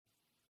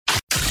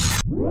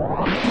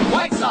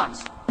White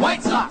Sox!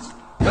 White Sox!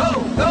 Go,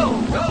 go, go,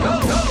 go,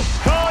 go!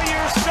 Call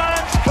your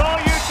sons, call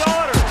your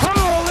daughters.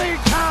 Holy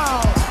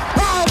cow!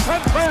 Carlton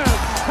Fisk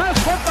has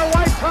put the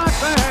White Sox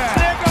ahead.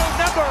 There goes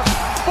number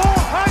 400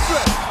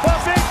 for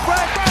Big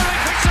Fred. Barley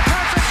picks a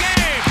perfect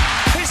game.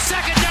 His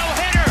second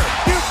no-hitter.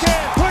 You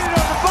can put it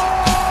on the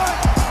board.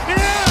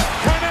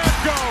 Yeah! Can that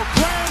go?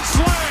 Grand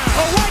slam.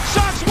 A White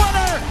Sox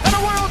winner and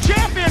a world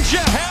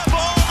championship. Have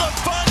all the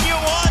fun you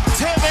want,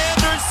 Tim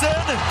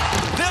Anderson.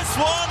 This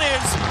one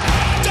is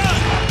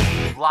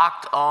done.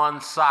 Locked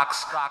on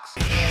Sox.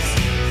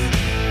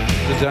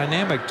 The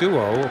dynamic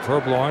duo of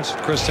Herb Lawrence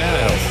and Chris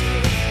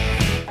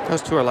Tannehill.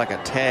 Those two are like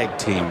a tag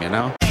team, you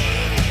know?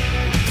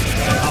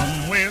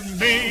 Come with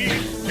me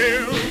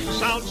to the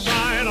south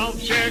side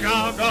of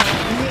Chicago.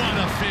 What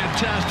a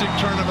fantastic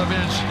turn of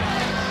events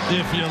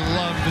if you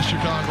love the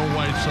Chicago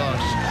White Sox.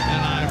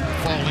 And I'm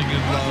falling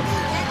in love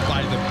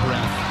by the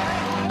breath.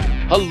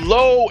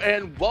 Hello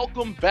and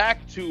welcome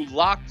back to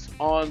Locked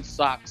on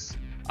Sox.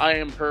 I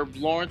am Herb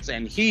Lawrence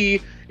and he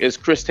is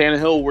Chris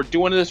Tannehill. We're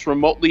doing this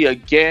remotely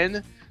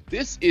again.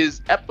 This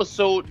is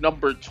episode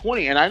number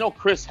 20, and I know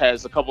Chris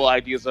has a couple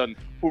ideas on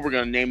who we're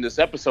going to name this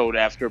episode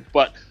after,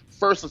 but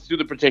first let's do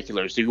the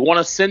particulars. If you want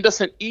to send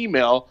us an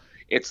email,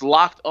 it's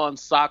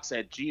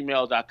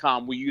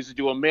lockedonsox@gmail.com. We usually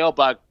do a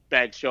mailbag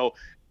show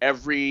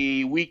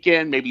every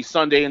weekend, maybe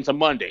Sunday into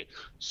Monday.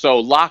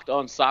 So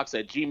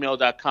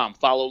lockedonsox@gmail.com.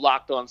 Follow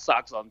Locked On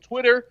Sox on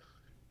Twitter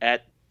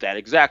at that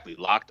exactly,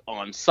 Locked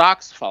On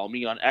Sox. Follow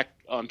me on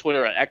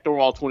Twitter at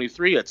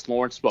Ectorwall23. That's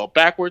Lawrence spelled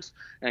backwards.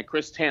 And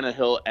Chris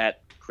Tannehill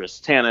at Chris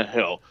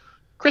Tannehill.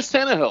 Chris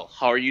Tannehill,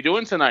 how are you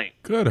doing tonight?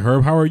 Good,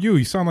 Herb. How are you?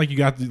 You sound like you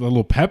got a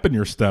little pep in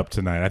your step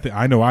tonight.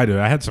 I know I did.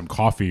 I had some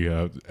coffee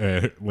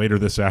later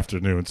this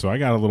afternoon, so I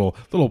got a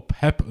little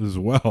pep as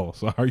well.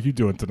 So how are you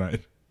doing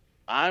tonight?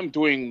 I'm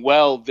doing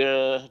well.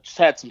 Just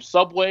had some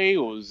Subway.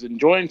 Was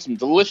enjoying some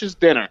delicious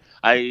dinner.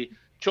 I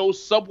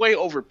chose Subway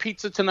over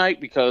pizza tonight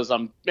because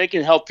I'm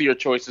making healthier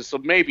choices. So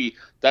maybe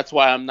that's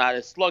why I'm not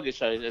as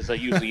sluggish as I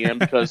usually am,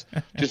 because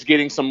just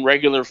getting some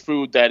regular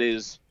food that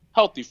is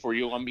healthy for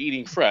you. I'm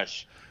eating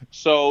fresh.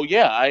 So,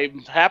 yeah, I'm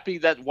happy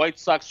that White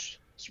Sox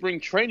spring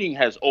training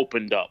has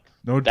opened up.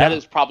 No doubt. That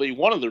is probably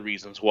one of the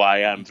reasons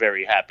why I'm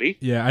very happy.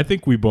 Yeah, I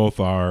think we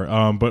both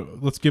are.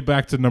 But let's get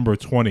back to number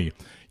 20.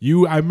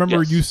 I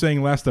remember you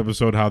saying last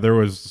episode how there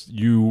was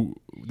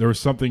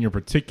something in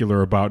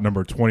particular about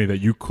number 20 that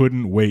you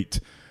couldn't wait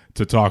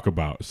to talk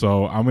about.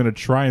 So I'm going to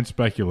try and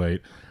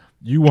speculate.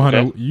 You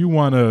want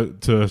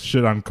to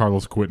shit on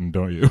Carlos Quentin,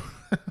 don't you?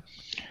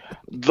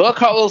 The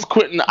Carlos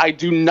Quentin, I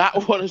do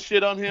not want to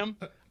shit on him.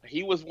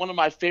 He was one of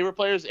my favorite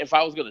players. If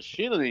I was going to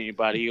shit on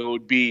anybody, it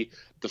would be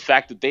the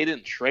fact that they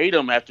didn't trade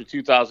him after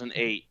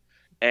 2008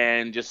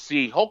 and just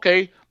see,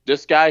 okay,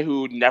 this guy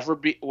who never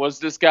was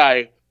this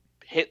guy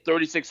hit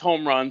 36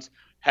 home runs,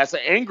 has an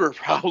anger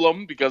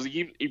problem because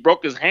he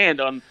broke his hand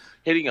on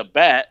hitting a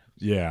bat.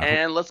 Yeah.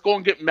 And let's go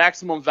and get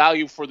maximum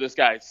value for this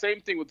guy. Same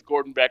thing with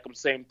Gordon Beckham.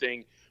 Same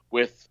thing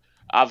with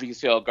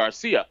Avisail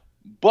Garcia.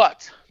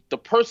 But the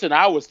person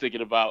I was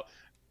thinking about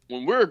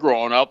when we were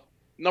growing up,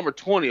 number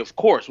 20, of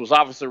course, was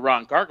Officer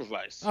Ron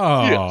Karkovice.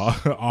 Oh,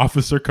 yes.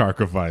 Officer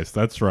Karkovice.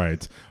 That's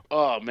right.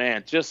 Oh,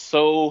 man. Just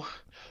so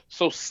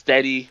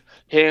steady.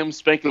 Him,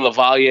 Spanky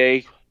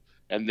Lavalier,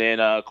 and then,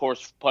 of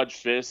course, Pudge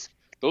Fisk.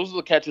 Those are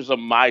the catchers of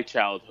my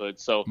childhood.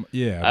 So,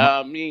 yeah.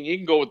 I mean, you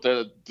can go with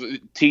the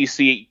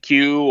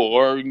TCQ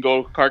or you can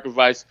go with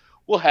Karkovice.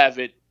 We'll have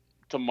it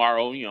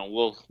tomorrow. You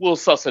know, we'll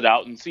suss it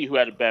out and see who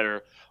had a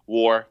better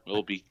war.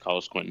 It'll be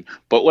Carlos Quentin,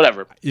 but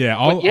whatever. Yeah,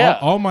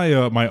 all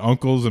my my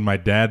uncles and my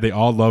dad, they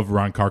all love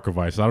Ron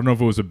Karkovice. I don't know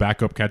if it was a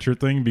backup catcher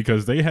thing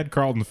because they had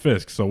Carlton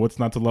Fisk, so what's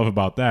not to love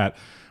about that?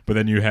 But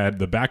then you had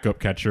the backup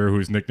catcher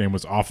whose nickname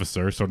was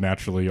Officer, so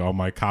naturally all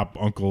my cop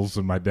uncles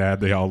and my dad,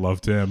 they all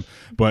loved him.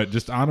 But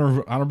just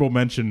honorable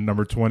mention,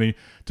 number 20,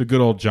 to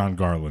good old John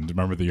Garland.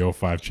 Remember the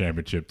 05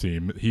 championship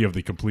team? He of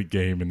the complete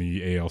game in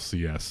the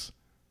ALCS.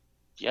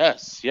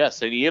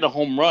 Yes, and he hit a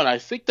home run. I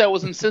think that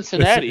was in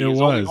Cincinnati. It was.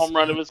 Only home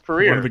run of his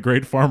career. One of the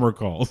great farmer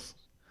calls.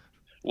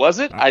 Was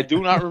it? I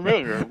do not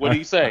remember. What did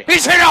he say?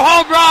 He's hit a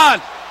home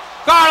run!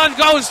 Garland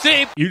goes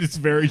deep! You're just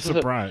very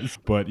surprised.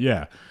 But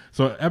yeah,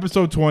 so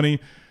episode 20,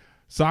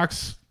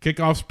 Sox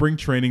kick off spring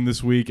training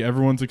this week.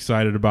 Everyone's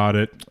excited about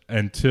it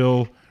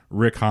until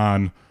Rick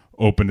Hahn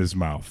opened his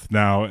mouth.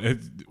 Now,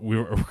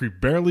 we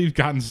barely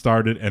gotten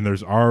started, and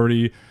there's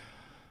already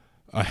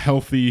a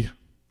healthy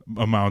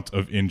amount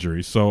of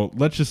injury. So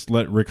let's just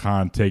let Rick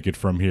Hahn take it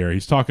from here.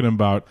 He's talking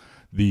about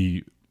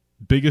the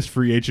biggest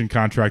free agent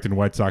contract in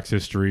White Sox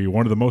history,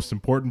 one of the most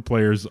important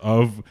players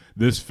of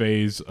this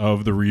phase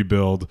of the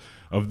rebuild,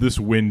 of this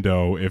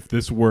window. If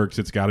this works,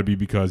 it's got to be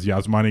because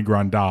Yasmani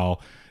Grandal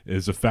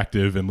is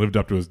effective and lived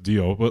up to his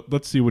deal. But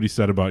let's see what he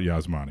said about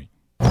Yasmani.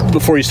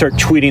 before you start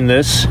tweeting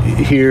this,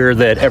 hear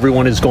that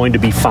everyone is going to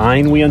be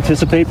fine, we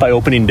anticipate, by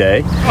opening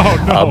day.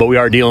 Oh, no. But we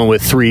are dealing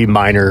with 3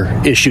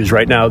 minor issues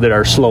right now that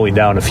are slowing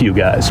down a few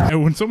guys.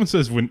 And when someone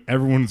says when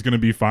everyone's going to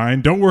be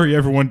fine, don't worry,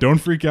 everyone. Don't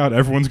freak out.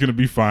 Everyone's going to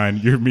be fine.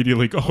 You're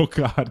immediately like, oh,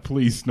 God,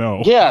 please,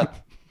 no. Yeah,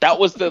 that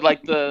was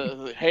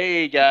the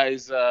hey,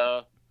 guys,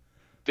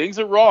 things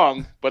are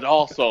wrong, but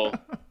also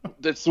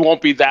this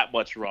won't be that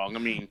much wrong. I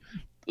mean,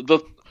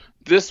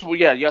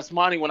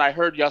 Yasmani, when I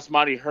heard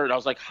Yasmani hurt, I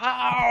was like,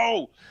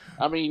 how?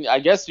 I mean, I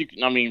guess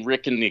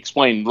Rick can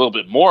explain a little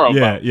bit more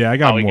about I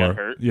got how he more. got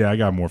hurt. Yeah, I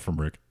got more from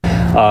Rick.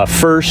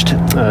 First,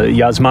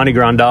 Yasmani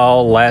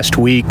Grandal last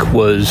week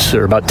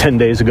or about 10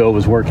 days ago,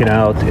 was working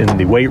out in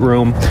the weight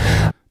room.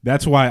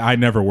 That's why I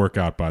never work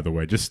out, by the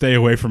way. Just stay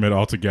away from it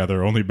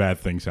altogether. Only bad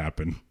things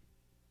happen.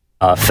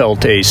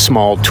 Felt a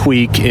small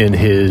tweak in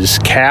his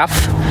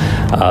calf.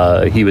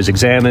 He was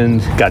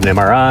examined, got an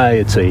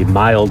MRI. It's a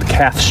mild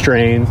calf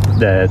strain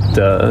that,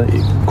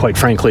 quite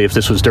frankly, if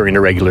this was during the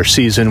regular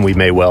season, we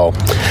may well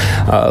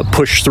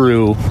push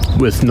through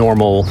with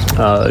normal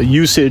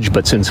usage.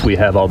 But since we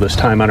have all this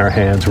time on our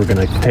hands, we're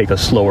going to take a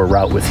slower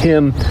route with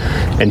him,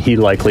 and he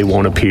likely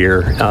won't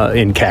appear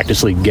in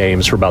Cactus League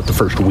games for about the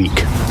first week.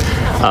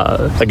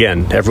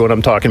 Again, everyone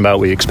I'm talking about,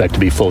 we expect to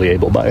be fully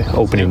able by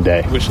opening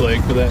day. Which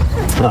leg for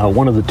that?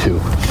 One of the 2.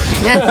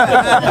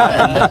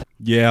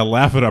 Yeah,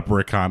 laugh it up,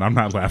 Rick Hahn. I'm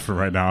not laughing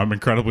right now. I'm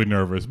incredibly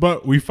nervous.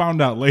 But we found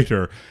out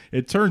later,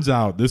 it turns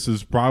out this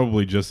is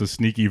probably just a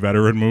sneaky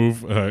veteran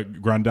move.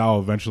 Grandal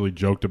eventually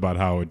joked about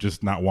how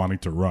just not wanting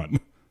to run.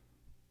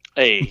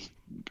 Hey,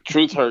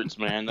 truth hurts,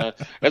 man.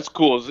 That's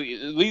cool.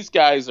 These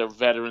guys are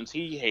veterans.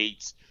 He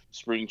hates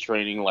spring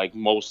training like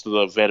most of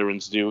the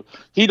veterans do.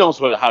 He knows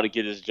how to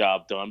get his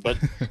job done. But,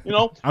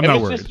 I'm not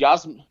worried.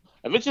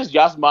 If it's just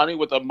Yasmani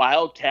with a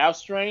mild calf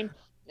strain,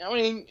 I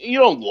mean, you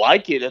don't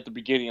like it at the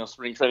beginning of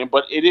spring training,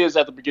 but it is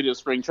at the beginning of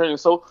spring training,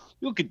 so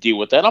you could deal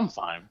with that. I'm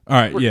fine. All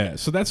right, yeah,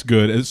 so that's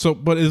good.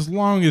 But as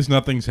long as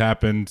nothing's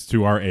happened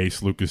to our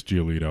ace, Lucas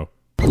Giolito.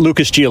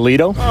 Lucas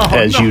Giolito,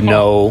 you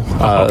know,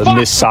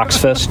 missed Sox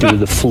Fest due to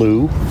the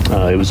flu.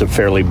 It was a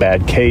fairly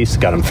bad case,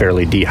 got him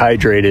fairly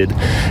dehydrated,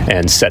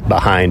 and set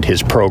behind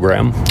his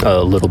program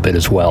a little bit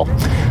as well.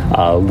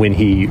 When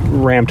he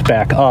ramped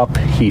back up,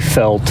 he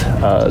felt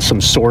some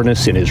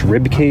soreness in his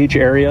rib cage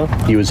area.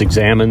 He was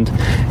examined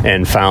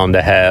and found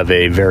to have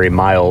a very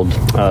mild,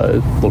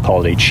 we'll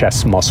call it a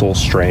chest muscle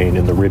strain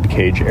in the rib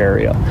cage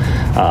area.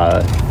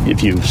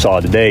 If you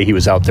saw today, he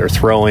was out there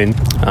throwing.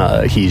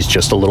 He's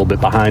just a little bit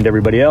behind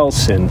everybody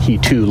else, and he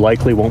too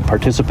likely won't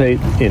participate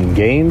in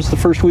games the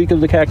first week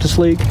of the Cactus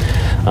League.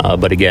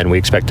 But again, we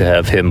expect to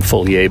have him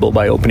fully able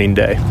by opening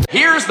day.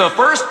 Here's the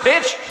first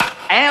pitch,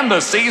 and the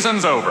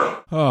season's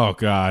over. Oh,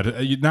 God.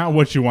 Not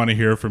what you want to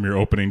hear from your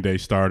opening day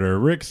starter.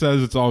 Rick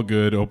says it's all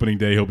good. Opening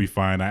day, he'll be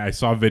fine. I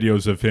saw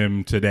videos of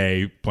him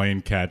today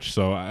playing catch,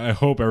 so I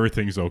hope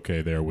everything's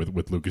okay there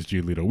with Lucas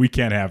Giolito. We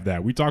can't have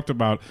that. We talked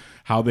about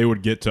how they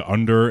would get to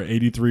under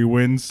 83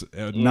 wins.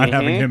 Not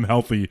having him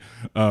healthy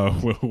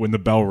when the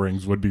bell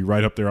rings would be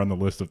right up there on the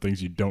list of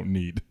things you don't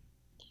need.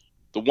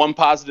 The one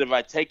positive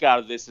I take out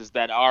of this is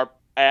that our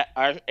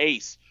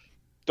ace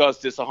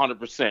does this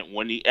 100%.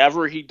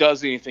 Whenever he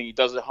does anything, he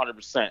does it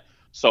 100%.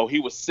 So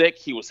he was sick,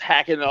 he was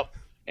hacking up,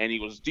 and he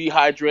was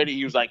dehydrated.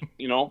 He was like,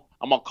 I'm going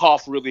to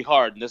cough really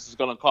hard, and this is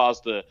going to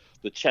cause the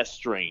chest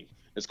strain.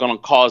 It's going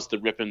to cause the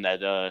ripping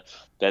that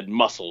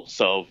muscle.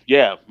 So,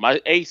 yeah, my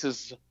ace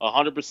is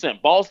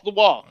 100%. Balls to the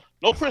wall.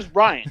 No Chris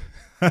Bryant.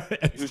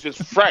 He was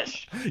just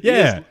fresh.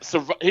 Yeah.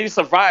 He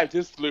survived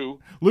his flu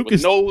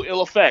with no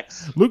ill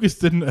effects. Lucas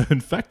didn't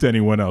infect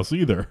anyone else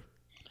either.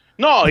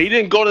 No, he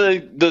didn't go to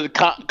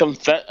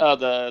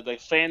the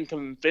fan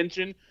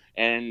convention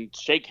and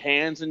shake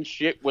hands and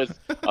shit with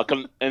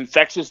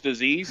infectious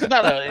disease. He's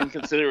not an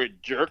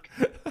inconsiderate jerk.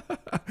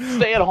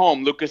 Stay at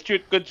home, Lucas.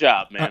 Good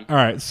job, man. All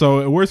right,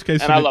 so worst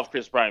case... And I love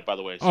Chris Bryant, by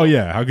the way. So. Oh,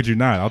 yeah, how could you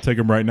not? I'll take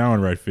him right now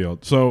in right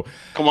field. So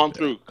come on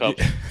through,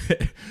 Cubs.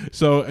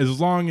 So as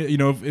long,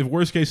 if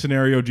worst case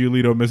scenario,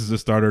 Giolito misses a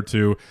start or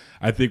two,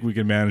 I think we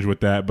can manage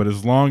with that. But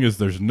as long as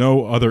there's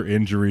no other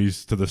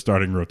injuries to the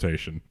starting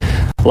rotation.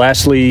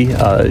 Lastly,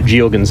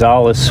 Gio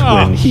Gonzalez,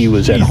 when he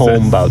was at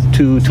home about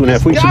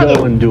 2.5 weeks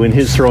ago and doing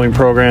his throwing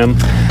program,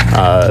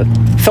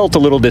 felt a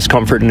little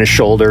discomfort in his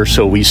shoulder,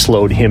 so we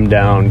slowed him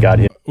down, got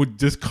him. With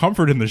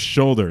discomfort in the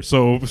shoulder.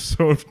 So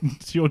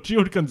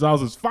Gio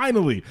Gonzalez is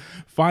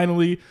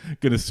finally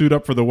going to suit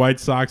up for the White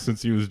Sox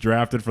since he was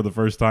drafted for the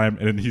first time,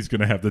 and he's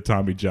going to have the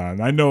Tommy John.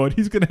 I know it.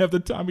 He's going to have the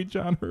Tommy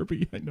John,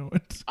 Herbie. I know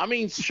it. I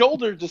mean,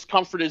 shoulder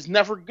discomfort is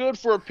never good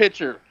for a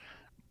pitcher.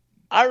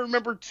 I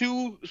remember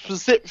two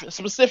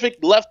specific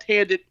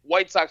left-handed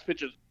White Sox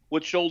pitchers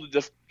with shoulder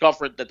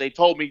discomfort that they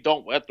told me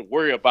don't have to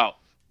worry about.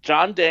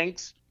 John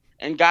Danks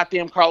and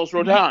goddamn Carlos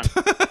Rodon.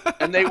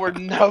 And they were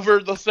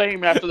never the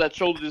same after that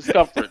shoulder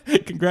discomfort.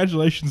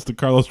 Congratulations to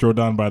Carlos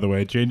Rodon, by the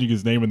way, changing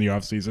his name in the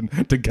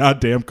offseason to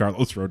goddamn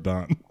Carlos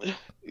Rodon.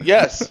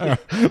 Yes.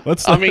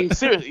 I mean,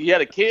 seriously, he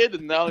had a kid,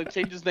 and now they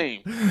changed his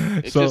name.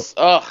 It's just,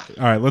 all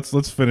right, let's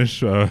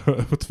finish.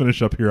 Let's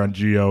finish up here on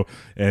Gio,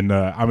 and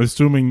I'm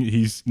assuming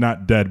he's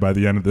not dead by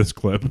the end of this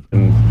clip.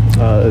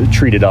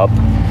 Treated up.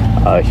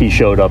 He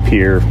showed up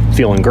here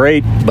feeling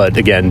great, but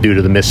again, due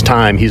to the missed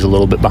time, he's a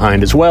little bit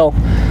behind as well.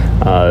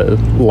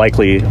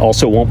 Likely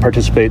also won't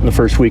participate in the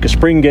first week of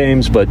spring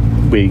games, but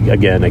we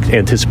again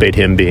anticipate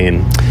him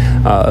being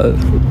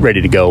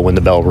ready to go when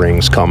the bell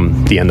rings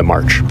come the end of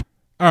March.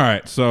 All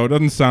right, so it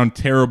doesn't sound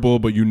terrible,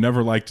 but you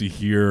never like to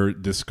hear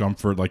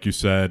discomfort, like you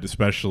said,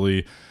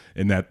 especially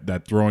in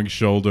that throwing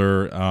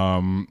shoulder.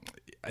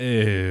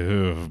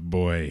 Oh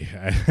boy.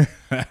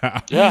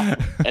 Yeah,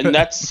 and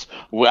that's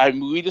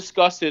we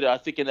discussed it, I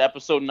think, in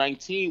episode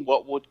 19,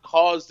 what would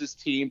cause this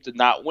team to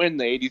not win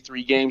the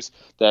 83 games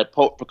that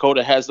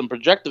Pacoda has them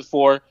projected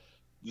for.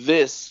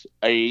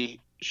 A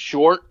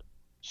short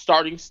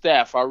starting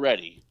staff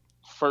already,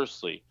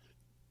 firstly,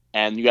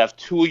 and you have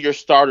two of your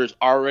starters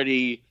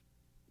already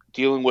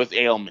dealing with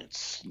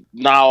ailments.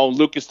 Now,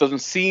 Lucas doesn't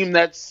seem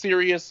that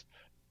serious.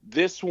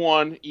 This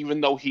one,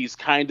 even though he's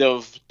kind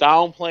of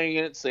downplaying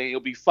it, saying he'll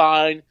be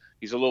fine,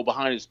 he's a little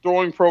behind his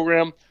throwing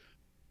program.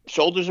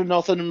 Shoulders are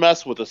nothing to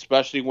mess with,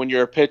 especially when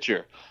you're a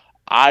pitcher.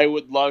 I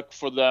would like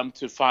for them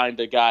to find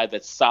a guy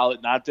that's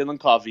solid, not Dylan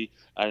Covey.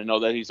 I know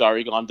that he's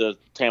already gone to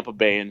Tampa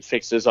Bay and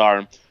fixed his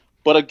arm,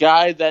 but a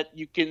guy that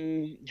you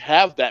can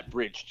have that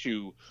bridge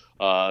to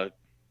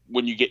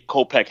when you get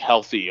Kopech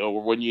healthy,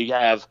 or when you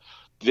have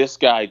this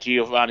guy,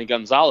 Giovanni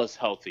Gonzalez,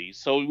 healthy.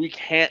 So we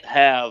can't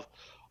have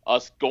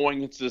us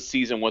going into the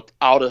season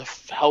without a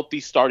healthy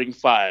starting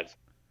five.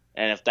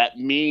 And if that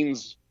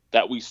means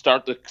that we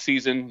start the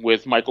season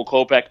with Michael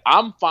Kopech,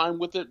 I'm fine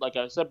with it. Like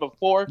I said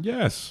before,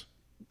 yes,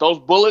 those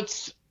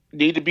bullets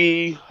need to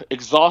be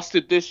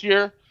exhausted this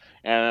year.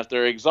 And if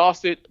they're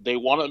exhausted,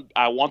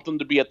 I want them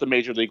to be at the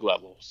major league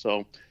level.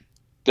 So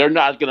they're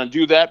not going to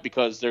do that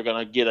because they're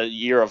going to get a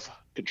year of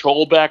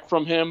control back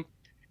from him,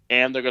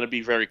 and they're going to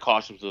be very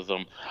cautious with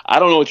them. I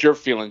don't know what you're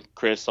feeling,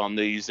 Chris, on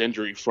these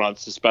injury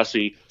fronts,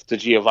 especially to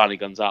Giovanni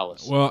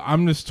Gonzalez. Well,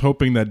 I'm just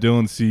hoping that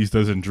Dylan Cease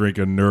doesn't drink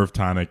a nerve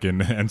tonic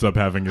and ends up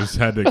having his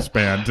head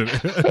expand.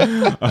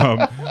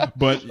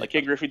 But like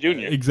Ken Griffey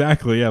Jr.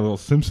 Exactly, yeah, a little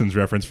Simpsons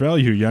reference for all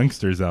you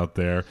youngsters out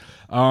there.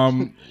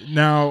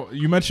 Now,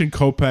 you mentioned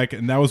Kopech,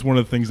 and that was one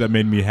of the things that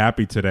made me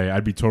happy today.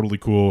 I'd be totally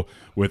cool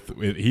with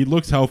he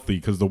looks healthy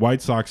because the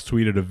White Sox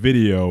tweeted a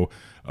video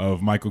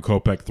of Michael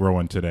Kopech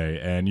throwing today,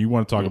 and you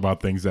want to talk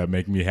about things that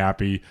make me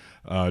happy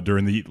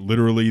during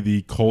literally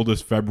the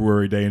coldest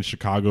February day in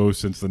Chicago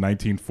since the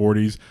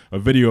 1940s. A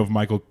video of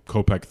Michael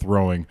Kopech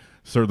throwing,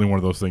 certainly one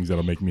of those things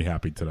that'll make me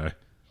happy today.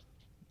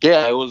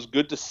 Yeah, it was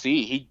good to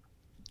see.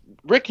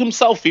 Rick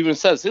himself even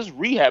says his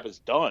rehab is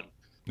done.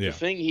 Yeah. The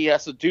thing he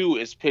has to do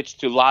is pitch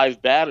to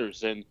live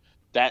batters, and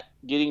that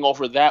getting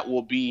over that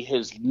will be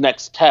his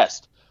next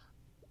test.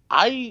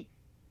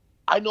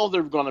 I know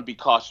they're going to be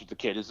cautious with the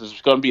kid. This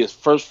is going to be his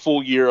first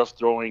full year of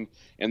throwing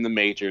in the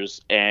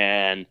majors,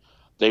 and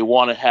they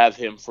want to have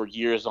him for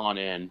years on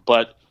end.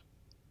 But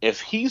if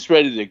he's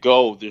ready to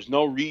go, there's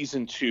no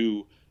reason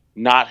to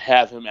not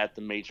have him at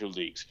the major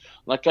leagues.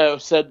 Like I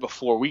said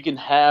before, we can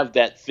have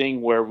that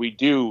thing where we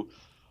do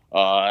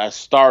a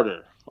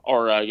starter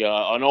or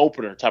an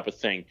opener type of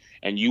thing,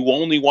 and you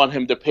only want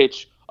him to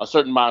pitch a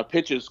certain amount of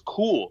pitches,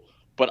 cool.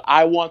 But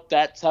I want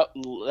that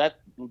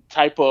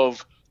type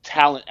of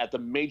talent at the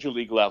major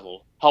league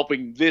level,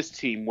 helping this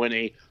team win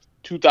a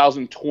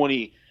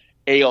 2020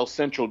 AL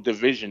Central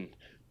division.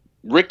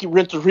 Ricky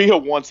Renteria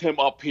wants him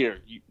up here.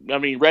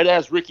 Red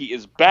Ass Ricky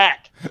is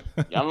back.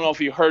 I don't know if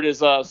you heard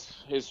his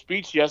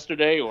speech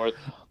yesterday or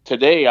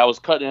today. I was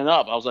cutting it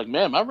up. I was like,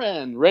 man, my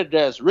man Red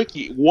Ass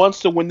Ricky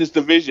wants to win this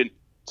division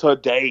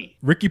today.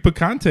 Ricky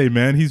Picante,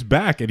 man, he's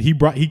back, and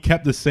he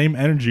kept the same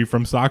energy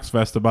from Sox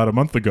Fest about a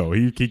month ago.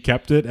 He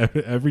kept it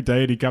every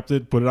day, and he kept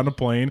it, put it on a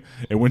plane,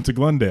 and went to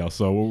Glendale.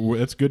 So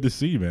that's good to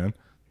see, man.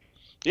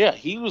 Yeah,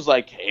 he was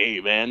like, hey,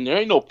 man, there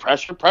ain't no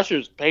pressure.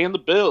 Pressure's paying the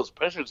bills.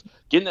 Pressure's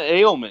getting the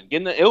ailment,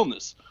 getting the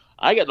illness.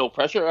 I got no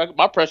pressure.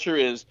 My pressure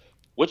is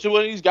which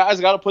one of these guys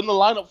got to put in the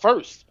lineup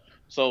first.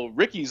 So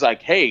Ricky's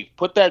like, hey,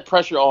 put that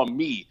pressure on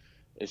me,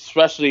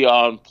 especially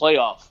on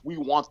playoff. We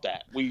want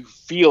that. We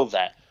feel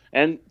that.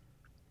 And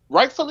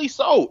rightfully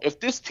so. If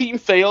this team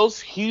fails,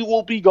 he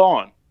will be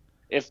gone.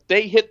 If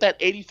they hit that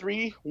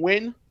 83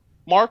 win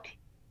mark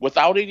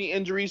without any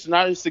injuries,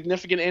 not any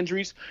significant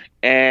injuries,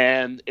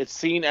 and it's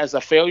seen as a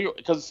failure,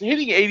 because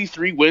hitting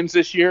 83 wins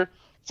this year,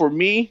 for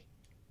me,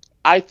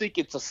 I think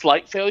it's a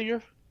slight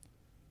failure.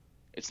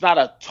 It's not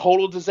a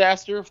total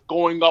disaster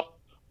going up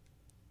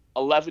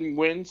 11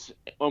 wins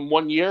in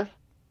 1 year.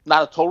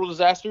 Not a total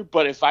disaster,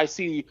 but if I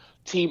see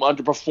team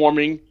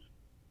underperforming,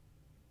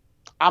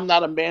 I'm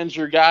not a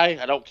manager guy.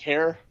 I don't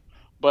care.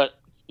 But,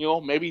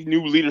 maybe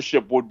new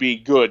leadership would be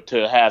good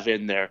to have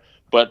in there.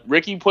 But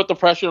Ricky put the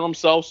pressure on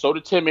himself. So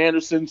did Tim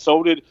Anderson.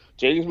 So did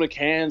James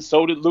McCann.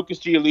 So did Lucas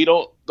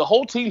Giolito. The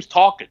whole team's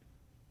talking.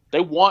 They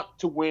want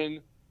to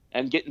win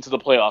and get into the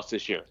playoffs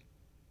this year.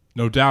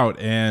 No doubt.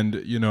 And,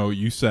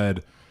 you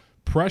said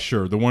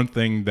pressure, the one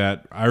thing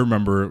that I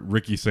remember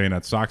Ricky saying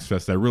at Sox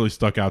Fest that really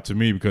stuck out to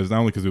me, because not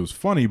only because it was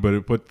funny, but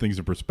it put things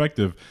in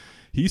perspective.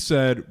 He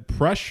said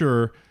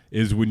pressure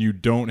is when you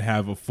don't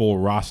have a full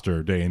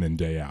roster day in and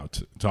day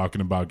out,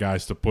 talking about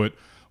guys to put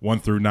 1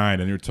 through 9,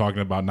 and you're talking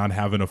about not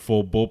having a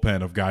full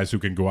bullpen of guys who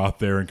can go out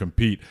there and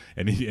compete.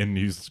 And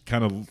he's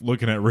kind of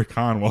looking at Rick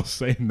Hahn while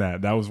saying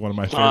that. That was one of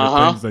my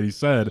favorite things that he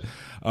said.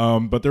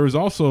 But there was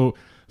also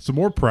some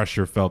more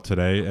pressure felt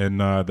today, and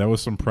that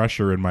was some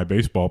pressure in my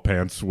baseball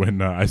pants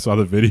when I saw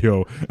the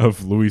video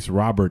of Luis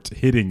Roberts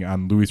hitting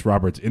on Luis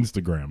Roberts'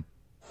 Instagram.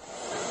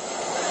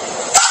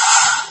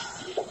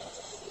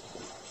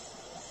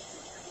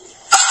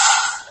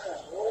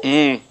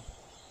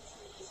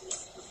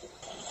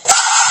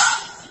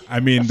 I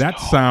mean, that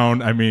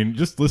sound,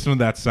 just listen to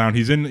that sound.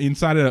 He's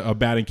inside a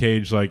batting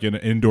cage, like in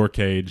an indoor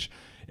cage.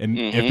 And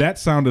if that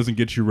sound doesn't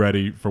get you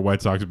ready for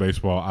White Sox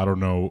baseball, I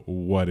don't know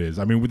what is.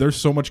 I mean, there's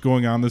so much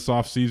going on this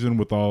offseason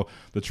with all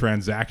the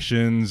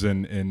transactions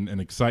and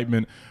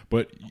excitement.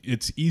 But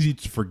it's easy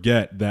to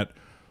forget that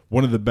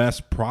one of the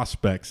best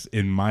prospects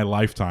in my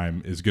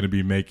lifetime is going to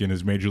be making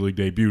his Major League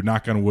debut,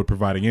 knock on wood,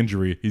 providing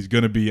injury. He's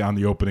going to be on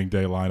the opening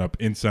day lineup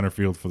in center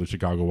field for the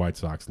Chicago White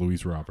Sox,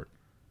 Luis Robert.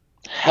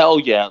 Hell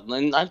yeah.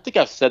 And I think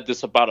I've said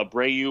this about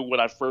Abreu when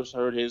I first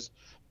heard his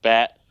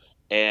bat,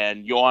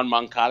 and Yoan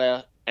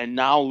Moncada, and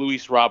now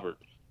Luis Robert.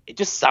 It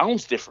just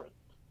sounds different.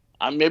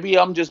 Maybe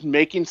I'm just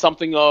making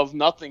something of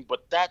nothing,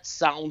 but that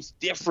sounds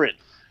different.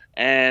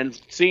 And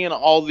seeing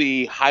all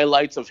the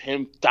highlights of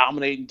him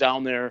dominating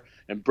down there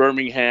in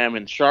Birmingham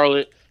and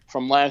Charlotte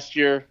from last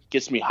year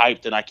gets me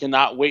hyped, and I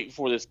cannot wait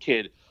for this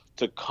kid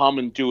to come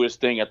and do his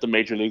thing at the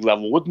Major League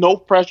level with no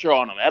pressure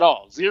on him at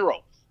all.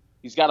 Zero.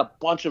 He's got a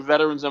bunch of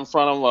veterans in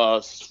front of him,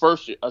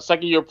 a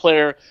second-year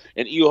player,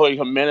 and Eloy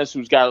Jimenez,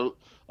 who's got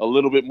a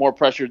little bit more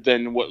pressure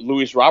than what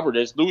Luis Robert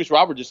is. Luis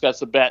Robert just got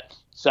to bat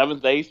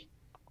 7th, 8th,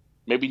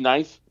 maybe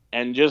 9th,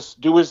 and just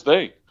do his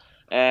thing.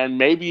 And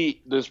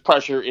maybe this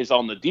pressure is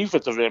on the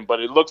defensive end, but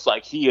it looks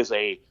like he is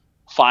a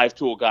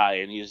 5-tool guy,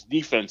 and his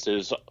defense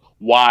is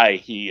why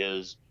he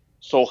is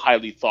so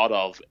highly thought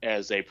of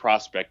as a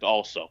prospect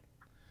also.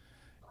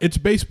 It's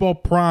baseball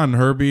prawn,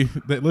 Herbie.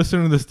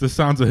 Listen to this, the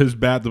sounds of his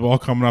bat, the ball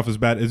coming off his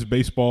bat. It's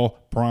baseball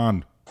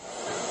prawn.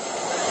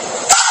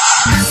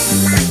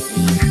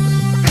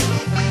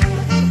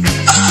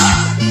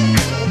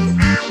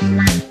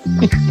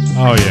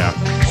 Oh, yeah.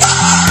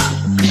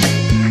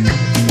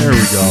 There we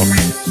go.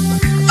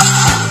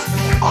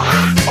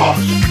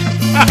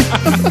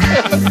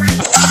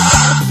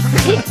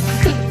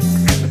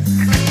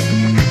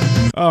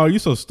 Oh, you're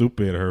so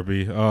stupid,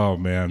 Herbie. Oh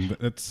man,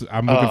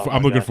 I'm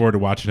looking forward to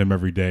watching him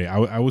every day.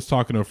 I was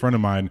talking to a friend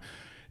of mine,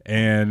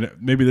 and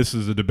maybe this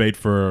is a debate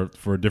for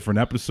a different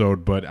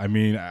episode, but I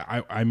mean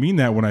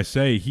that when I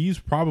say he's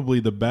probably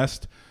the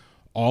best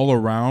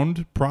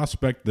all-around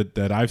prospect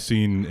that I've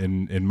seen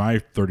in my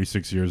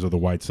 36 years of the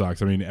White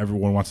Sox. I mean,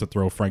 everyone wants to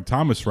throw Frank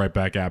Thomas right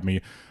back at me,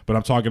 but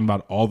I'm talking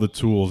about all the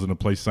tools in the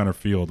play center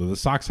field. The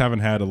Sox haven't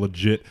had a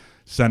legit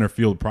center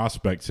field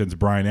prospect since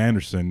Brian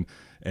Anderson.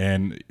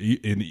 And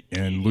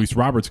Luis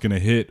Robert's going to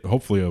hit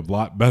hopefully a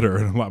lot better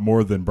and a lot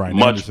more than Brian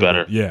Anderson. Much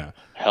better. Yeah.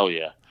 Hell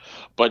yeah.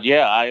 But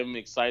yeah, I am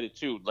excited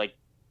too. Like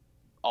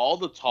all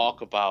the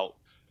talk about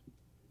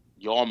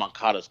Yoan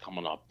Moncada's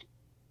coming up,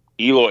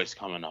 Eloy's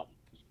coming up,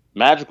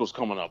 Magical's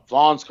coming up,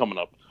 Vaughn's coming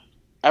up.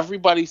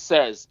 Everybody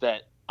says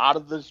that out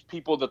of the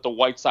people that the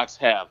White Sox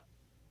have,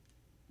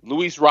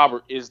 Luis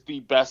Robert is the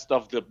best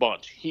of the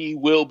bunch. He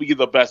will be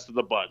the best of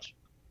the bunch.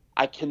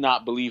 I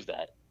cannot believe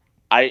that.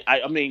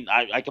 I mean,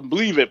 I can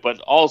believe it,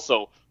 but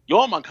also,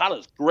 Yoan Moncada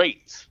is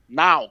great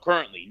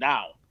currently.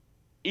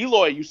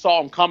 Eloy, you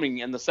saw him coming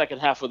in the second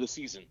half of the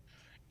season.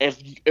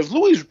 If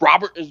Luis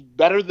Robert is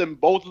better than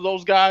both of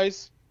those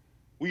guys,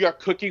 we are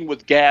cooking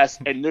with gas,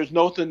 and there's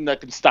nothing that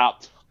can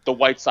stop the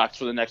White Sox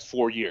for the next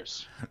 4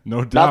 years.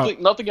 No doubt.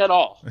 Nothing at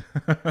all.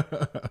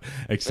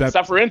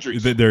 except for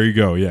injuries. There you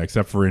go. Yeah,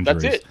 except for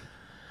injuries. That's it.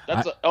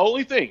 That's the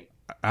only thing.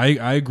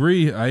 I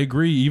agree.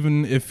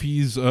 Even if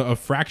he's a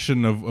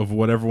fraction of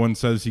what everyone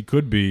says he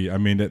could be. I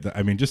mean,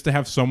 just to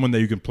have someone that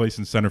you can place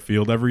in center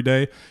field every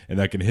day and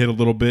that can hit a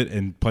little bit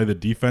and play the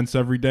defense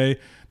every day,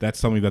 that's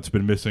something that's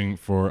been missing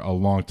for a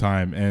long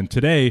time. And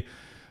today,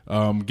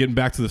 getting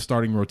back to the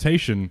starting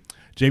rotation,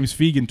 James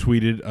Fegan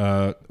tweeted,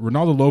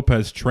 Ronaldo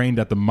Lopez trained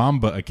at the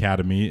Mamba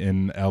Academy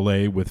in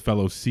L.A. with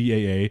fellow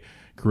CAA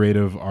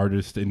creative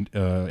artist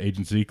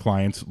agency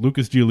clients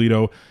Lucas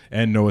Giolito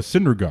and Noah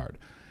Syndergaard.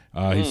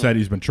 He said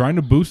he's been trying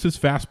to boost his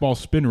fastball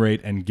spin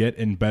rate and get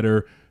in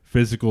better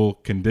physical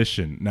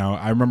condition. Now,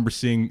 I remember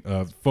seeing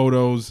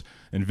photos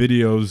and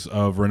videos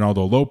of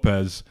Ronaldo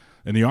Lopez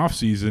in the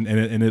offseason,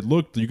 and it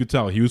looked, you could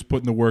tell, he was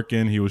putting the work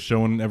in. He was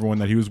showing everyone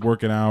that he was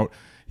working out.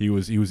 He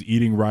was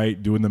eating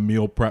right, doing the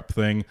meal prep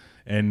thing.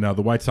 And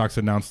the White Sox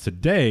announced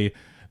today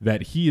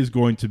that he is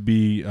going to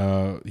be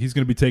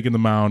taking the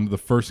mound, the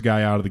first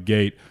guy out of the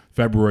gate,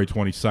 February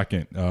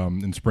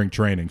 22nd in spring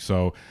training.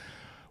 So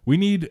we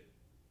need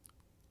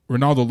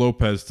Ronaldo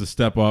Lopez to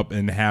step up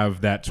and have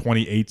that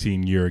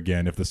 2018 year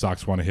again if the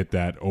Sox want to hit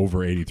that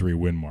over 83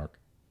 win mark?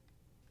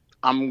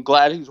 I'm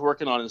glad he's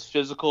working on his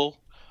physical,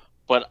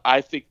 but I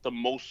think the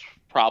most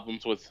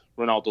problems with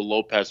Ronaldo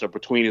Lopez are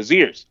between his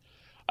ears.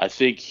 I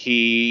think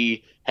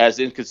he has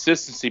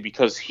inconsistency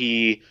because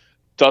he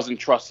doesn't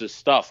trust his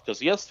stuff, because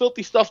he has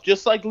filthy stuff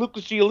just like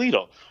Lucas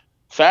Giolito.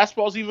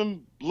 Fastball's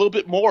even a little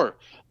bit more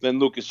than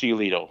Lucas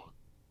Giolito.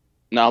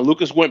 Now,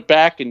 Lucas went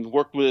back and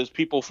worked with his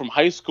people from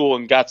high school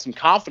and got some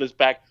confidence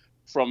back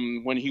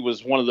from when he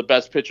was one of the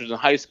best pitchers in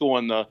high school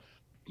and the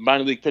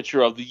minor league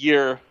pitcher of the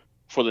year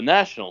for the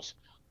Nationals.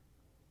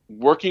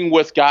 Working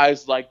with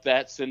guys like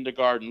that,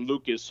 Syndergaard and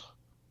Lucas,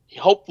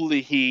 hopefully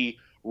he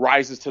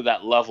rises to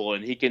that level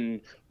and he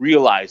can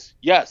realize,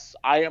 yes,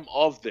 I am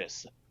of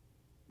this.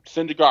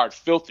 Syndergaard,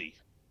 filthy.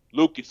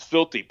 Lucas,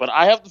 filthy. But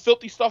I have the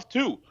filthy stuff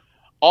too.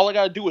 All I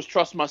got to do is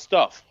trust my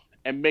stuff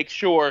and make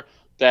sure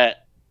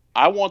that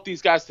I want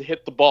these guys to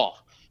hit the ball.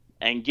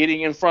 And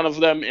getting in front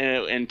of them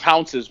in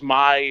counts is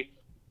why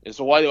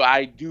do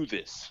I do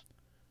this.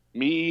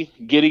 Me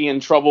getting in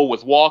trouble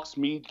with walks,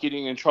 me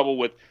getting in trouble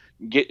with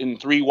getting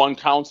 3-1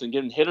 counts and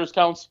getting hitters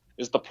counts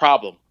is the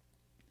problem.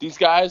 These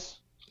guys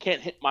can't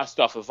hit my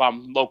stuff if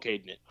I'm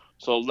locating it.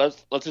 So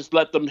let's just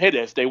let them hit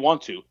it if they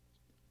want to.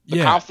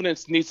 The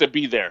confidence needs to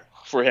be there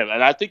for him.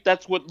 And I think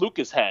that's what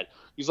Lucas had.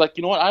 He's like,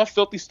 you know what? I have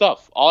filthy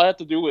stuff. All I have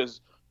to do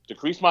is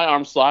decrease my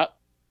arm slot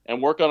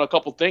and work on a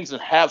couple things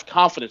and have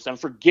confidence and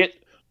forget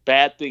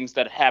bad things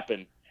that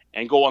happen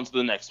and go on to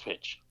the next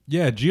pitch.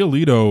 Yeah,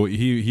 Giolito,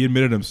 he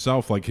admitted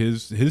himself, like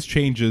his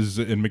changes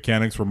in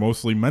mechanics were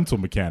mostly mental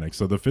mechanics.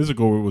 So the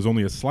physical was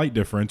only a slight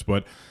difference,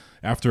 but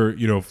after,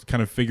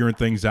 kind of figuring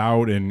things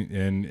out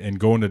and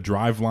going to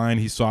drive line,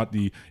 he sought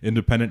the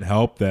independent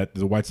help that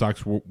the White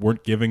Sox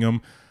weren't giving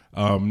him.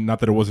 Not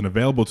that it wasn't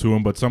available to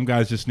him, but some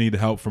guys just need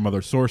help from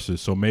other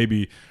sources. So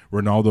maybe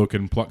Ronaldo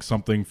can pluck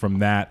something from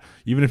that,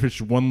 even if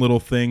it's one little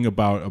thing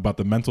about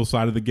the mental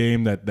side of the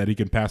game that he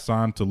can pass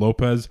on to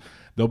Lopez.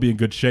 They'll be in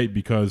good shape,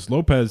 because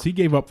Lopez, he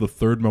gave up the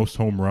third most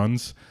home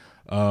runs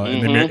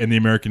in the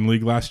American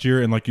League last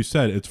year. And like you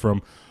said, it's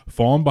from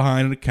falling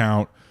behind an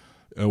account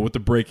with the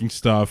breaking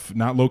stuff,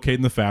 not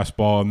locating the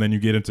fastball, and then you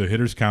get into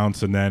hitters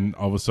counts, and then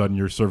all of a sudden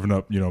you're serving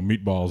up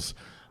meatballs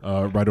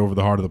right over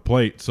the heart of the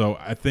plate. So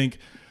I think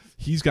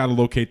he's got to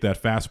locate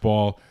that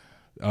fastball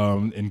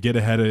and get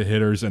ahead of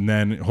hitters, and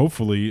then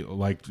hopefully,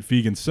 like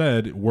Fegan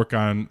said, work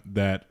on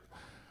that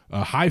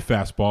high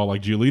fastball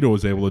like Giolito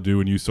was able to do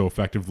and use so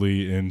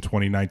effectively in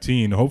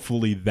 2019.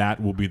 Hopefully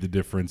that will be the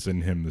difference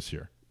in him this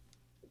year.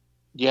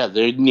 Yeah,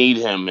 they need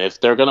him.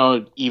 If they're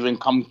going to even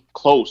come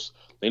close,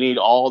 they need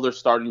all their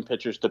starting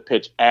pitchers to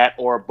pitch at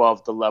or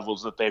above the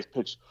levels that they've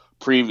pitched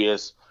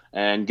previous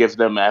and give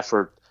them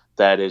effort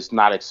that is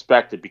not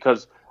expected,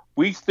 because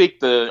we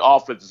think the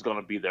offense is going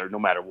to be there no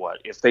matter what.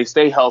 If they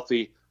stay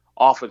healthy,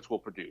 offense will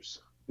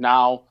produce.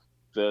 Now,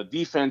 the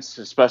defense,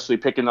 especially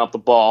picking up the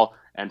ball,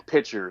 and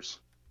pitchers,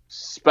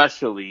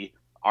 especially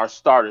our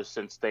starters,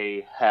 since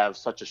they have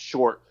such a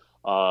short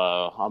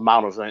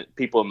amount of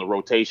people in the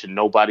rotation,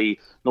 no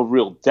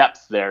real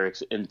depth there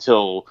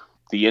until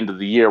the end of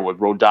the year, where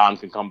Rodon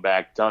can come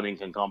back, Dunning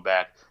can come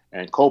back,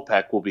 and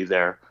Kopech will be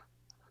there.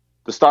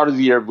 The start of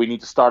the year, we need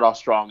to start off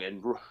strong,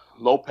 and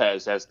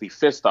Lopez as the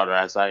fifth starter,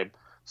 as I'm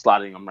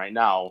slotting him right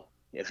now,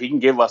 if he can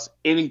give us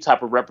any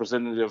type of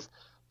representative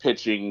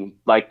pitching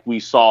like we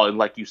saw and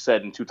like you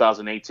said in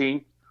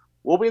 2018,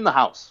 we'll be in the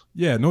house.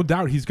 Yeah, no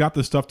doubt he's got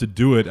the stuff to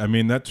do it. I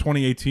mean, that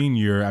 2018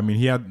 year,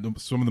 he had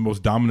some of the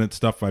most dominant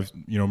stuff I've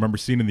remember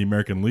seeing in the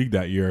American League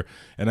that year.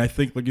 And I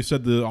think, like you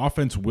said, the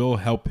offense will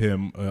help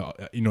him.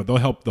 They'll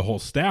help the whole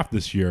staff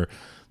this year,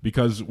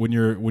 because when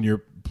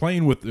you're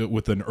playing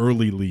with an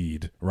early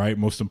lead, right?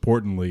 Most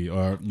importantly,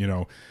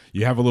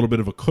 you have a little bit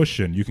of a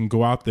cushion. You can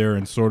go out there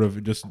and sort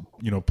of just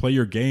play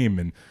your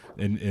game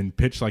and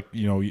pitch like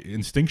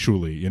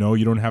instinctually.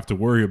 You don't have to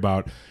worry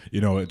about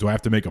do I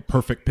have to make a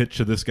perfect pitch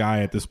to this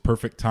guy at this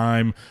perfect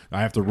time?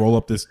 I have to roll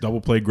up this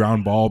double play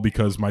ground ball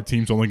because my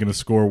team's only going to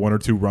score 1 or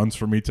 2 runs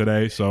for me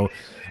today. So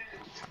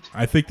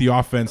I think the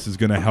offense is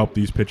going to help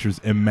these pitchers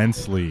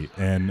immensely,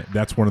 and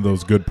that's one of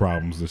those good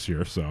problems this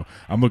year. So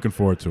I'm looking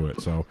forward to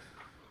it. So.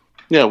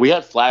 Yeah, we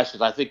had flashes.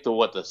 I think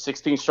the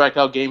 16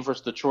 strikeout game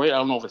versus Detroit. I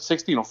don't know if it's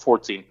 16 or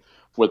 14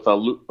 with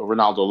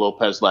Ronaldo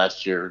Lopez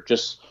last year.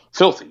 Just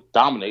filthy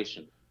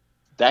domination.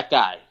 That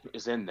guy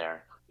is in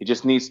there. He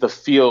just needs to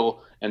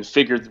feel and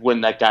figure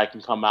when that guy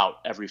can come out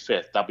every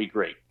fifth. That'd be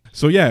great.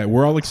 So yeah,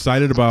 we're all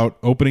excited about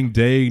opening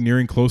day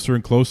nearing closer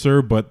and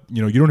closer, but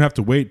you don't have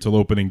to wait till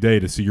opening day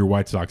to see your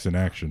White Sox in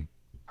action.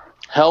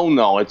 Hell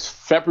no. It's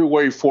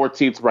February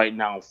 14th right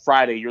now,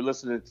 Friday. You're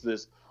listening to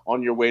this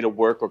on your way to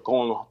work or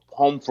going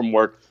home from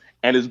work,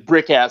 and it's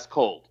brick-ass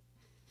cold.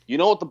 You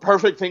know what the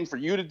perfect thing for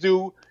you to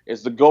do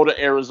is to go to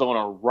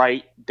Arizona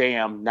right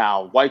damn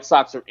now. White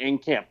Sox are in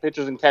camp.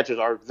 Pitchers and catchers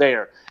are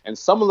there, and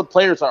some of the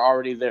players are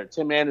already there.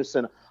 Tim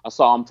Anderson, I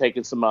saw him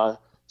taking some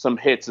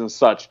hits and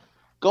such.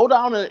 Go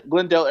down to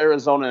Glendale,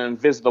 Arizona, and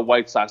visit the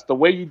White Sox. The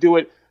way you do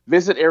it,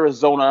 visit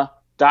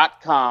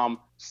Arizona.com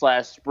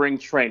arizona.com/spring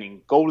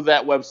training. Go to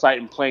that website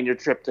and plan your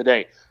trip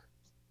today.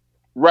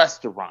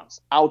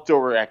 Restaurants,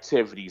 outdoor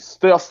activities,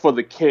 stuff for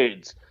the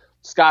kids.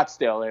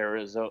 Scottsdale,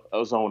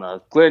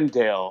 Arizona,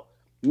 Glendale,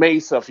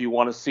 Mesa if you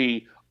want to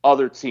see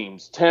other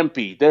teams,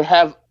 Tempe. They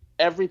have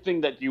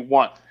everything that you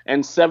want.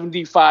 And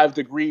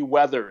 75-degree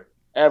weather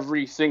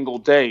every single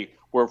day.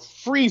 We're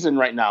freezing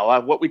right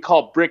now, what we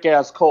call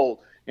brick-ass cold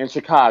in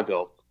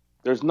Chicago.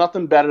 There's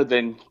nothing better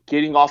than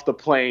getting off the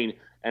plane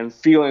and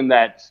feeling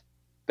that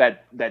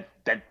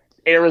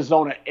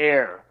Arizona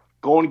air.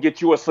 Going to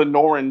get you a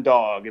Sonoran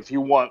dog if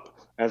you want.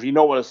 And if you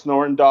know what a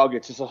Sonoran dog,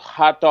 it's just a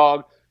hot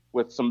dog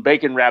with some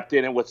bacon wrapped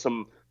in it with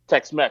some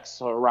Tex-Mex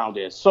around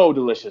it. It's so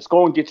delicious.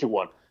 Go and get you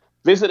one.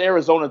 Visit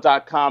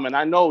Arizona.com. And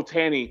I know,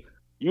 Tanny,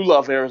 you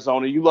love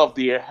Arizona. You love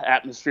the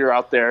atmosphere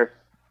out there.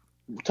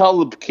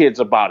 Tell the kids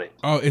about it.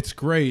 Oh, it's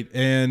great.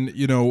 And,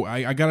 you know,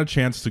 I got a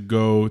chance to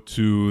go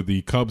to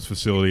the Cubs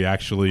facility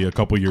actually a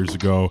couple years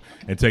ago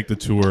and take the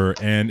tour.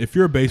 And if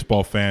you're a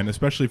baseball fan,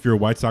 especially if you're a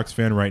White Sox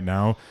fan right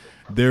now,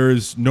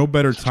 there's no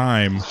better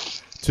time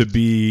to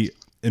be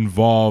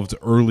involved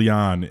early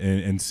on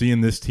and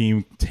seeing this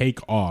team take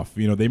off.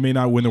 You know, they may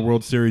not win the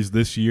World Series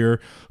this year.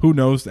 Who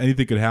knows?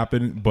 Anything could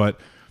happen. But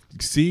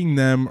seeing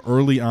them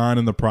early on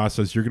in the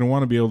process, you're going to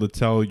want to be able to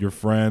tell your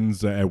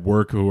friends at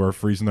work who are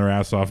freezing their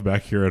ass off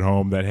back here at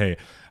home that, hey,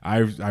 I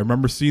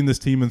remember seeing this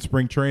team in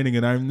spring training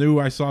and I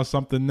knew I saw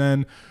something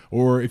then.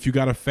 Or if you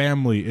got a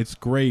family, it's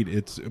great.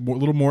 It's a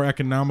little more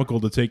economical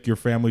to take your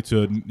family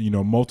to, you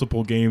know,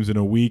 multiple games in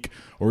a week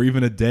or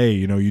even a day.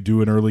 You know, you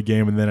do an early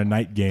game and then a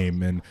night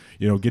game and,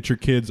 you know, get your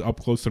kids up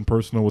close and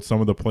personal with some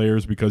of the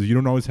players because you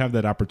don't always have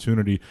that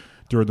opportunity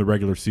during the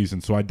regular season.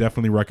 So I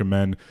definitely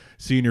recommend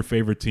seeing your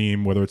favorite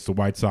team, whether it's the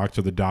White Sox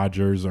or the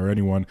Dodgers or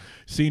anyone,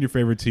 seeing your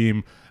favorite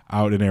team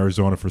out in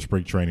Arizona for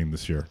spring training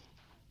this year.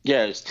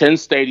 Yeah, it's 10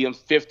 stadiums,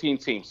 15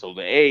 teams. So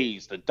the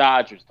A's, the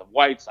Dodgers, the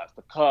White Sox,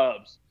 the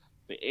Cubs,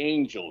 the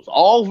Angels,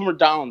 all of them are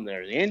down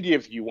there. The India,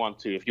 if you want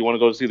to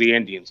go see the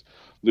Indians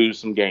lose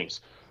some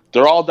games.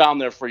 They're all down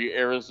there for you,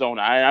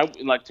 Arizona. I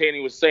like Tanny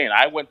was saying,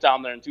 I went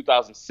down there in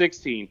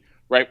 2016,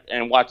 right,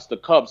 and watched the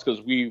Cubs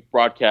because we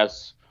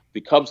broadcast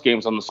the Cubs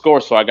games on the Score,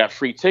 so I got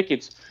free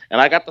tickets, and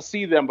I got to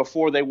see them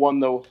before they won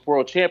the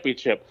World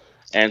Championship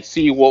and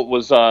see what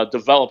was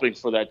developing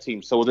for that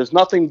team. So there's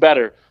nothing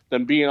better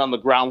than being on the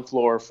ground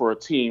floor for a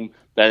team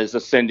that is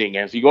ascending.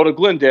 And if you go to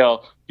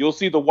Glendale, you'll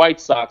see the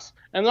White Sox,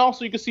 and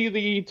also you can see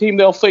the team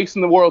they'll face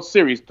in the World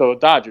Series, the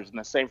Dodgers, in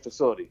the same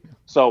facility.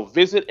 So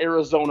visit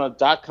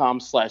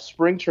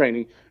Arizona.com/spring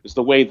training is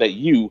the way that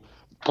you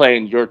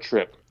plan your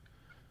trip.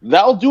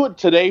 That'll do it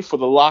today for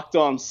the Locked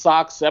On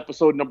Sox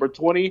episode number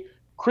 20.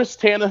 Chris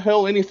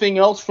Tannehill, anything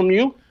else from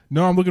you?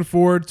 No, I'm looking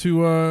forward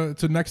to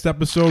next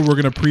episode.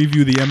 We're going to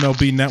preview the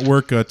MLB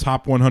Network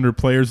top 100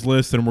 players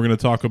list, and we're going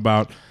to talk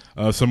about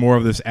some more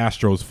of this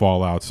Astros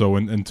fallout. So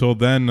until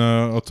then,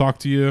 I'll talk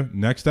to you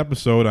next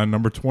episode on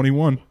number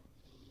 21.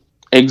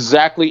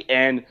 Exactly,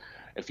 and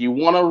if you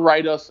want to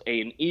write us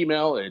an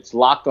email, it's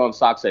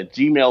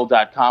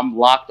lockedonsox@gmail.com,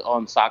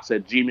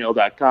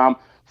 lockedonsox@gmail.com.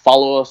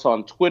 Follow us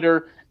on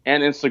Twitter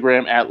and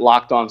Instagram at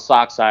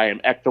LockedOnSox. I am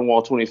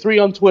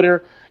EctonWall23 on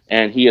Twitter,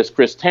 and he is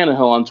Chris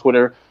Tannehill on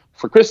Twitter.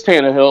 For Chris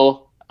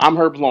Tannehill, I'm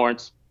Herb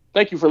Lawrence.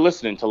 Thank you for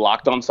listening to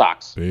Locked On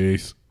Sox.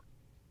 Peace.